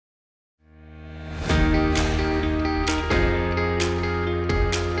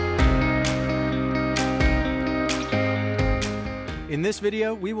In this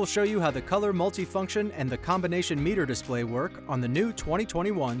video, we will show you how the color multifunction and the combination meter display work on the new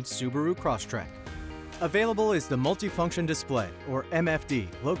 2021 Subaru Crosstrek. Available is the multifunction display, or MFD,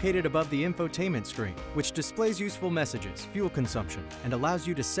 located above the infotainment screen, which displays useful messages, fuel consumption, and allows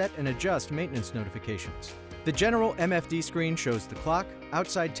you to set and adjust maintenance notifications. The general MFD screen shows the clock,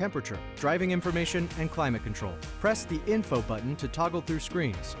 outside temperature, driving information, and climate control. Press the Info button to toggle through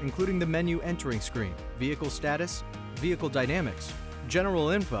screens, including the menu entering screen, vehicle status, vehicle dynamics, general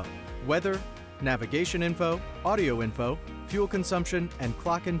info, weather, navigation info, audio info, fuel consumption, and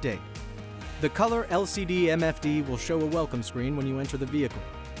clock and date. The color LCD MFD will show a welcome screen when you enter the vehicle.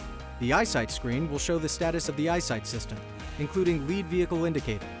 The eyesight screen will show the status of the eyesight system, including lead vehicle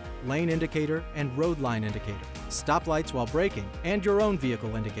indicator, lane indicator, and road line indicator, stoplights while braking, and your own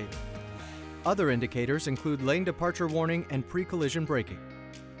vehicle indicator. Other indicators include lane departure warning and pre-collision braking.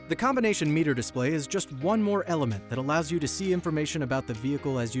 The combination meter display is just one more element that allows you to see information about the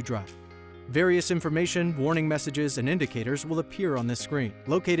vehicle as you drive. Various information, warning messages, and indicators will appear on this screen,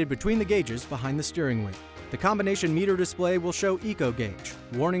 located between the gauges behind the steering wheel. The combination meter display will show eco gauge,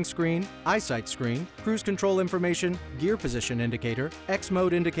 warning screen, eyesight screen, cruise control information, gear position indicator, X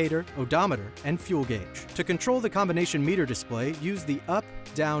mode indicator, odometer, and fuel gauge. To control the combination meter display, use the up,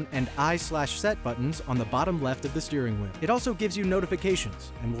 down, and I/set buttons on the bottom left of the steering wheel. It also gives you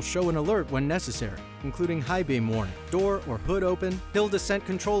notifications and will show an alert when necessary, including high beam warning, door or hood open, hill descent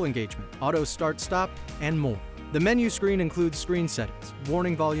control engagement, auto start-stop, and more. The menu screen includes screen settings,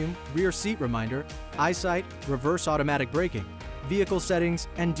 warning volume, rear seat reminder, eyesight, reverse automatic braking, vehicle settings,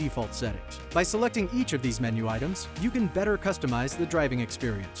 and default settings. By selecting each of these menu items, you can better customize the driving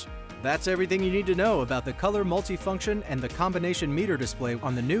experience. That's everything you need to know about the color multifunction and the combination meter display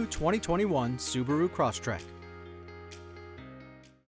on the new 2021 Subaru Crosstrek.